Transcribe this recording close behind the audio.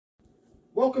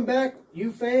Welcome back,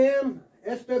 you fam.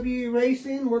 S.W.E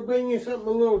Racing. We're bringing you something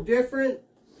a little different.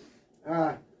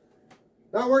 Not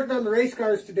working on the race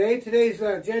cars today. Today's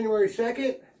January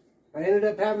 2nd. I ended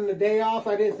up having the day off.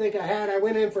 I didn't think I had. I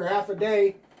went in for half a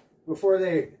day before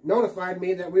they notified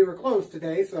me that we were closed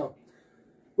today. So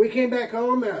we came back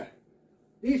home.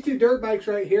 These two dirt bikes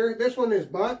right here. This one is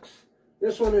Buck's.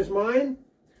 This one is mine.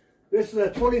 This is a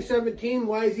 2017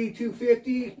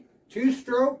 YZ250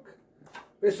 two-stroke.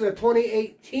 This is a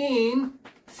 2018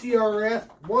 CRF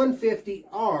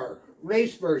 150R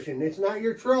race version. It's not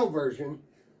your trail version.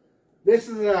 This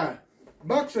is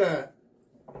Buck's a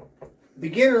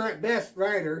beginner at best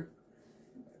rider,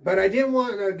 but I didn't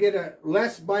want to get a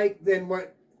less bike than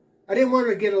what I didn't want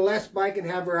to get a less bike and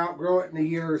have her outgrow it in a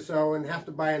year or so and have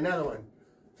to buy another one.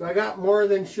 So I got more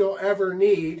than she'll ever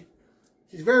need.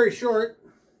 She's very short.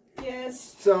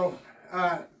 Yes. So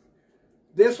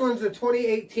this one's a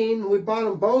 2018. We bought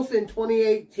them both in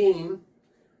 2018.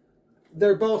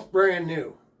 They're both brand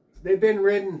new. They've been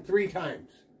ridden 3 times.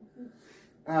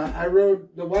 I rode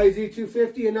the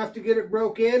YZ250 enough to get it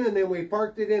broke in, and then we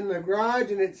parked it in the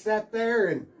garage, and it sat there,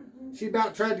 and she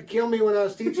about tried to kill me when I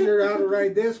was teaching her how to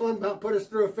ride this one, about put us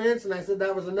through a fence, and I said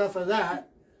that was enough of that.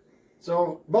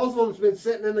 So both of them's been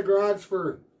sitting in the garage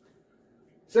for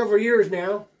several years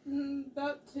now.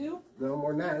 About 2? No,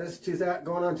 more than that. This is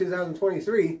going on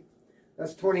 2023.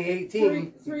 That's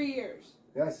 2018. 3 years.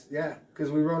 Yes, yeah,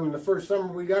 because we rode them the first summer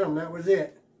we got them. That was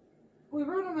it. We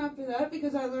rode them after that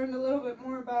because I learned a little bit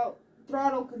more about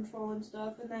throttle control and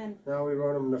stuff, and then... No, we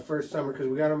rode them the first summer because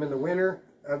we got them in the winter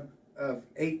of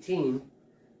 18.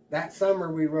 That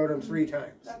summer we rode them 3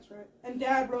 times. That's right. And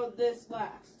Dad rode this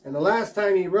last. And the last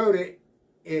time he rode it,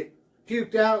 it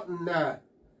puked out and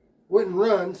wouldn't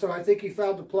run, so I think he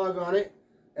fouled the plug on it.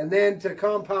 And then to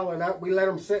compound it up, we let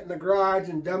them sit in the garage,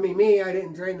 and dummy me, I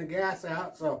didn't drain the gas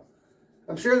out, so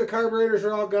I'm sure the carburetors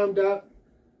are all gummed up.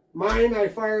 Mine, I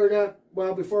fired up,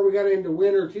 well, before we got into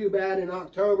winter too bad in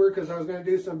October, because I was going to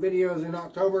do some videos in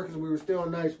October because we were still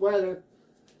in nice weather.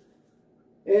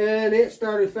 And it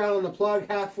started fouling the plug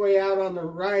halfway out on the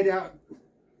ride out,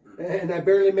 and I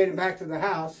barely made it back to the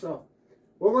house. So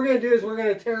what we're going to do is we're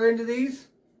going to tear into these.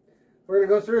 We're going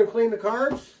to go through and clean the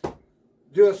carbs,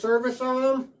 do a service on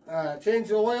them, change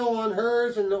the oil on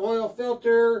hers and the oil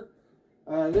filter.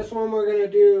 This one we're going to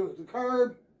do the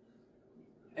carb,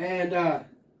 and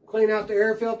clean out the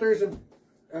air filters and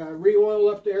re-oil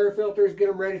up the air filters, get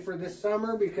them ready for this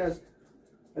summer, because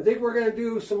I think we're going to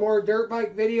do some more dirt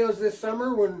bike videos this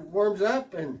summer when it warms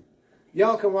up, and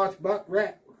y'all can watch Buck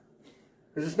wreck.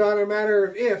 Because it's not a matter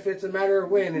of if, it's a matter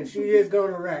of when, and she is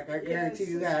going to wreck, I guarantee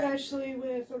you that. Especially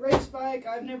with a race bike.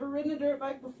 I've never ridden a dirt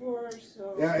bike before,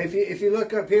 so... Yeah, if you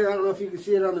look up here, I don't know if you can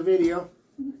see it on the video.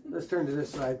 Let's turn to this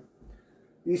side.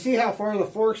 You see how far the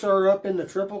forks are up in the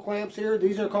triple clamps here?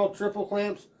 These are called triple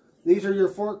clamps. These are your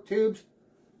fork tubes.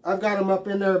 I've got them up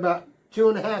in there about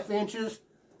 2.5 inches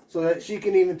so that she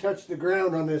can even touch the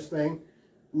ground on this thing.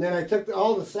 And then I took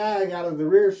all the sag out of the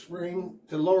rear spring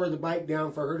to lower the bike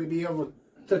down for her to be able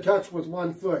to touch with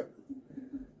 1 foot.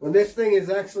 When this thing is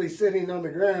actually sitting on the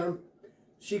ground,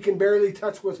 she can barely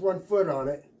touch with 1 foot on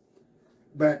it.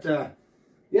 But,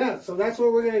 yeah, so that's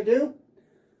what we're going to do.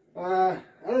 I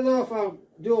don't know if I'll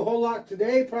do a whole lot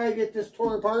today. Probably get this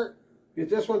tore apart. Get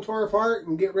this one tore apart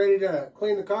and get ready to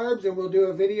clean the carbs, and we'll do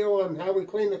a video on how we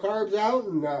clean the carbs out,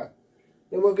 and then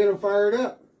we'll get them fired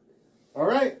up. All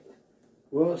right,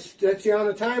 we'll set you on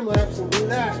a time lapse and do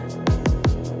that.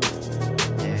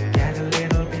 Get a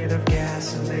little bit of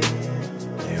gasoline.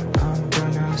 I'm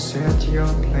gonna set your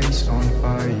place on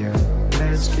fire.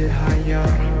 Let's get higher.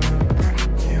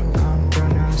 I'm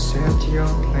gonna set your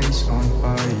place on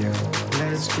fire.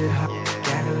 Let's get higher.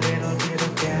 Get a little bit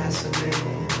of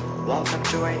gasoline. Welcome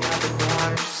to another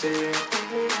crush scene.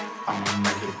 I'ma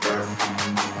make it burn,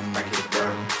 I'ma make it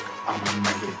burn, I'ma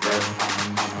make it burn,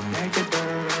 I'ma make it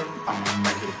burn, I'ma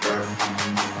make it burn,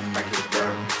 I'ma make it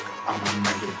burn, I'ma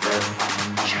make it burn,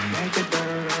 I'ma make it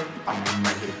burn, I'ma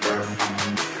make it burn.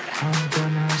 I'm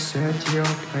gonna set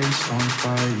your place on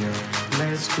fire.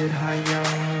 Let's get higher.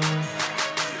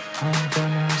 I'm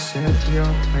gonna set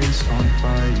your place on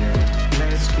fire.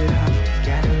 Let's get high.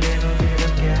 Get a little bit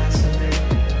of gasoline.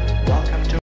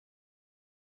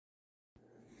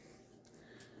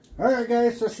 Alright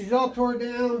guys, so she's all tore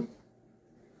down.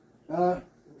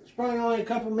 It's probably only a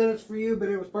couple minutes for you, but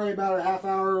it was probably about a half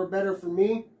hour or better for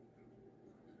me.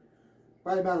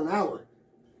 Probably about an hour.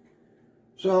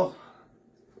 So,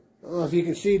 I don't know if you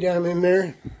can see down in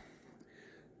there.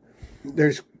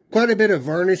 There's quite a bit of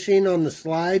varnishing on the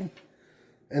slide.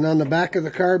 And on the back of the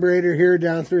carburetor here,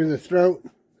 down through the throat,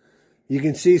 you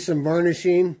can see some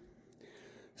varnishing.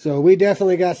 So we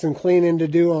definitely got some cleaning to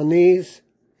do on these.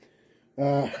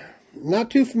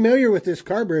 Not too familiar with this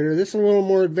carburetor. This is a little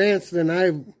more advanced than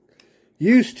I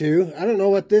used to. I don't know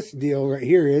what this deal right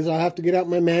here is. I'll have to get out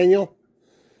my manual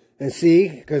and see,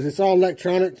 because it's all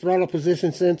electronic, throttle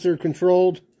position sensor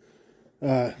controlled,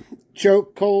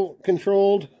 choke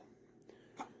controlled.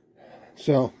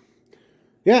 So,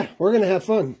 yeah, we're going to have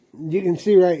fun. You can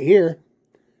see right here,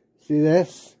 see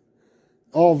this?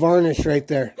 All varnished right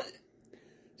there.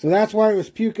 So that's why it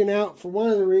was puking out for one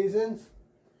of the reasons.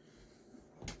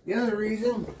 The other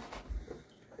reason,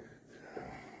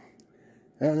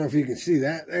 I don't know if you can see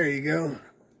that. There you go.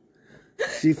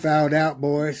 She fouled out,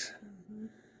 boys.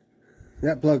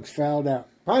 That plug's fouled out.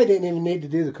 Probably didn't even need to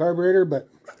do the carburetor, but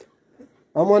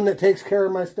I'm one that takes care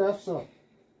of my stuff, so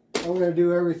I'm going to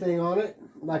do everything on it.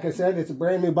 Like I said, it's a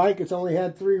brand new bike. It's only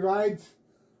had 3 rides.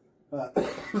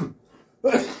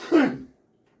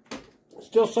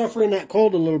 Still suffering that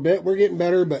cold a little bit. We're getting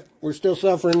better, but we're still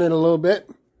suffering it a little bit.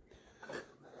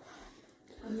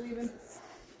 I'm leaving.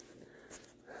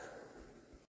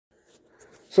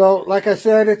 So, like I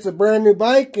said, it's a brand new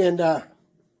bike, and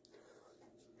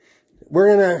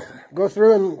we're going to go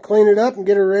through and clean it up and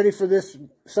get it ready for this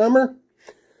summer.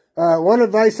 One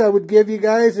advice I would give you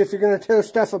guys, if you're going to tear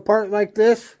stuff apart like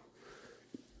this,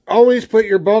 always put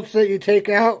your bolts that you take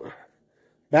out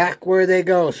back where they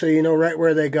go, so you know right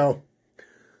where they go.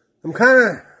 I'm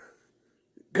kind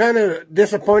of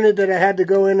disappointed that I had to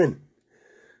go in and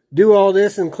do all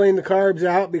this and clean the carbs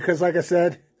out, because like I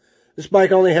said, this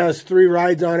bike only has 3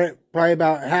 rides on it, probably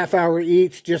about a half hour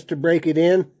each just to break it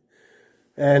in.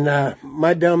 And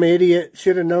my dumb idiot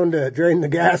should have known to drain the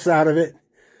gas out of it.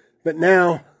 But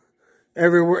now,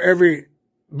 every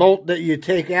bolt that you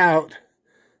take out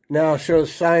now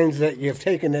shows signs that you've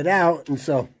taken it out. And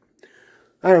so,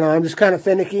 I don't know, I'm just kind of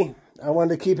finicky. I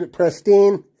wanted to keep it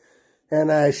pristine, and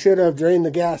I should have drained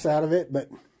the gas out of it, but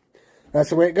that's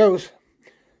the way it goes.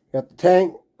 Got the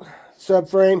tank,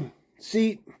 subframe,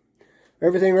 seat,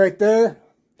 everything right there.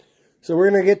 So we're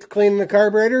going to get to cleaning the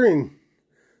carburetor and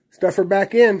stuff her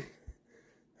back in.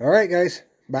 Alright guys,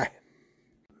 bye.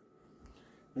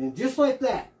 And just like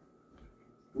that,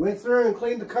 went through and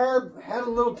cleaned the carb. Had a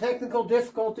little technical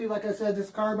difficulty. Like I said,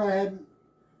 this carb I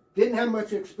didn't have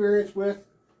much experience with.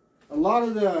 A lot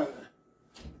of the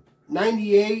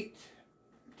 98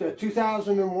 to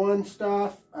 2001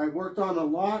 stuff I worked on a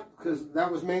lot, because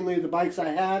that was mainly the bikes I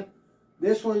had.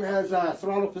 This one has a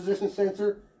throttle position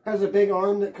sensor. Has a big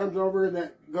arm that comes over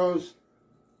that goes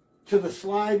to the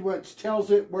slide, which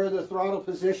tells it where the throttle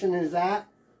position is at,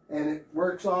 and it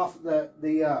works off the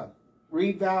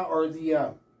reed valve or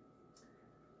the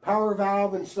power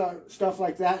valve and stuff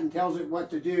like that, and tells it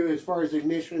what to do as far as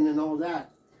ignition and all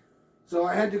that. So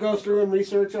I had to go through and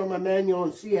research on my manual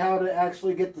and see how to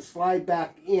actually get the slide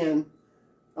back in.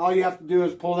 All you have to do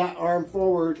is pull that arm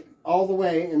forward all the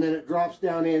way, and then it drops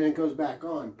down in and goes back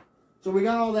on. So we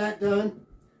got all that done.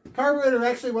 Carburetor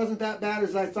actually wasn't that bad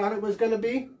as I thought it was going to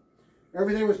be.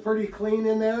 Everything was pretty clean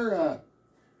in there.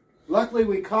 Luckily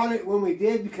we caught it when we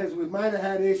did, because we might have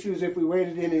had issues if we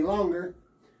waited any longer.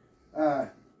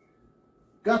 Got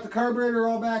the carburetor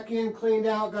all back in, cleaned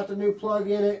out, got the new plug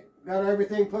in it, got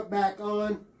everything put back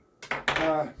on.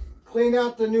 Cleaned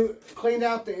out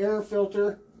the air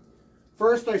filter.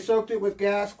 First I soaked it with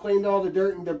gas, cleaned all the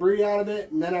dirt and debris out of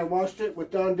it, and then I washed it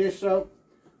with Dawn dish soap.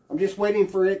 I'm just waiting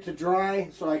for it to dry,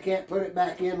 so I can't put it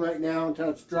back in right now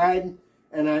until it's dried.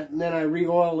 And then I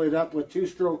re-oil it up with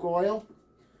 2-stroke oil.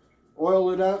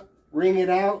 Oil it up, wring it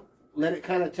out, let it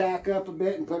kind of tack up a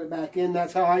bit and put it back in.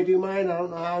 That's how I do mine. I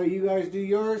don't know how you guys do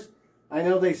yours. I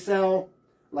know they sell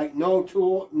like no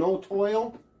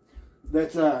toil.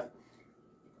 That's a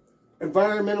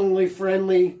environmentally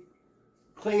friendly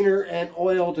cleaner and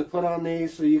oil to put on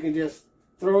these, so you can just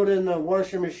throw it in the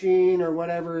washing machine or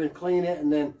whatever and clean it,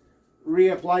 and then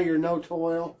reapply your no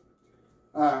toil.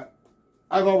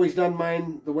 I've always done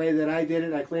mine the way that I did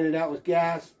it. I clean it out with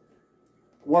gas,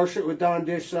 wash it with Dawn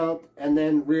dish soap, and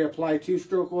then reapply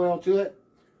 2-stroke oil to it.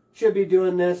 Should be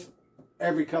doing this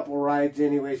every couple rides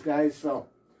anyways, guys. So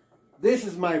this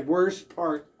is my worst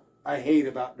part I hate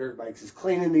about dirt bikes, is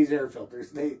cleaning these air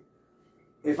filters.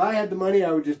 If I had the money,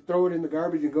 I would just throw it in the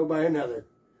garbage and go buy another.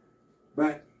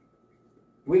 But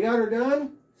we got her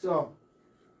done. So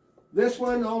this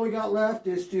one, all we got left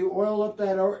is to oil up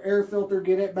that air filter,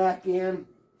 get it back in.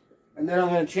 And then I'm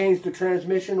going to change the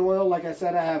transmission oil. Like I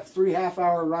said, I have 3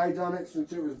 half-hour rides on it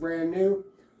since it was brand new.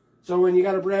 So when you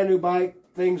got a brand new bike,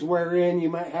 things wear in. You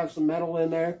might have some metal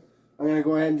in there. I'm going to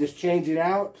go ahead and just change it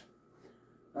out.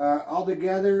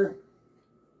 Altogether,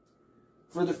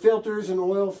 for the filters and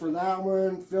oil for that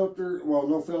one. Filter, well,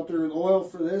 no filter, oil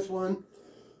for this one.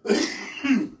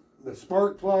 The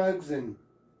spark plugs, and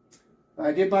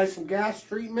I did buy some gas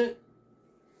treatment.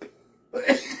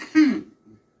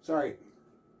 Sorry.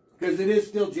 Because it is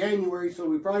still January, so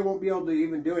we probably won't be able to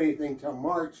even do anything till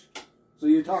March. So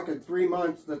you're talking 3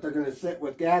 months that they're going to sit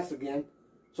with gas again.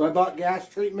 So I bought gas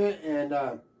treatment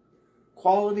and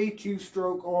quality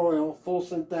 2-stroke oil, full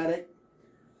synthetic.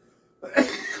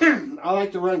 I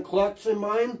like to run Klutz in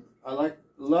mine. I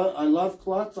love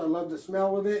Klutz. I love the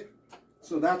smell of it.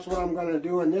 So that's what I'm going to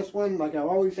do in this one, like I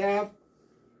always have.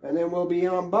 And then we'll be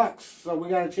on Bucks. So we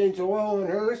got to change the oil in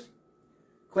hers.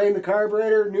 Clean the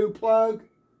carburetor, new plug,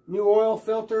 new oil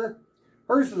filter.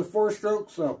 Hers is a 4-stroke,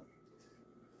 so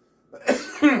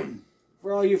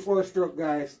for all you 4-stroke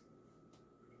guys,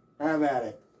 have at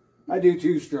it. I do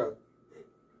 2-stroke.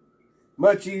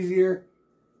 Much easier.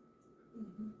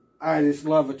 I just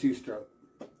love a 2-stroke.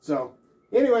 So,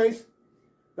 anyways,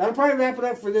 that'll probably wrap it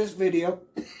up for this video.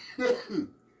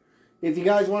 If you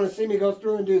guys want to see me go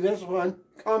through and do this one,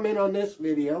 comment on this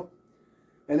video.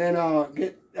 And then I'll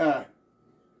get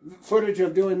footage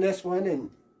of doing this one and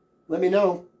let me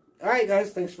know. Alright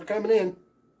guys, thanks for coming in.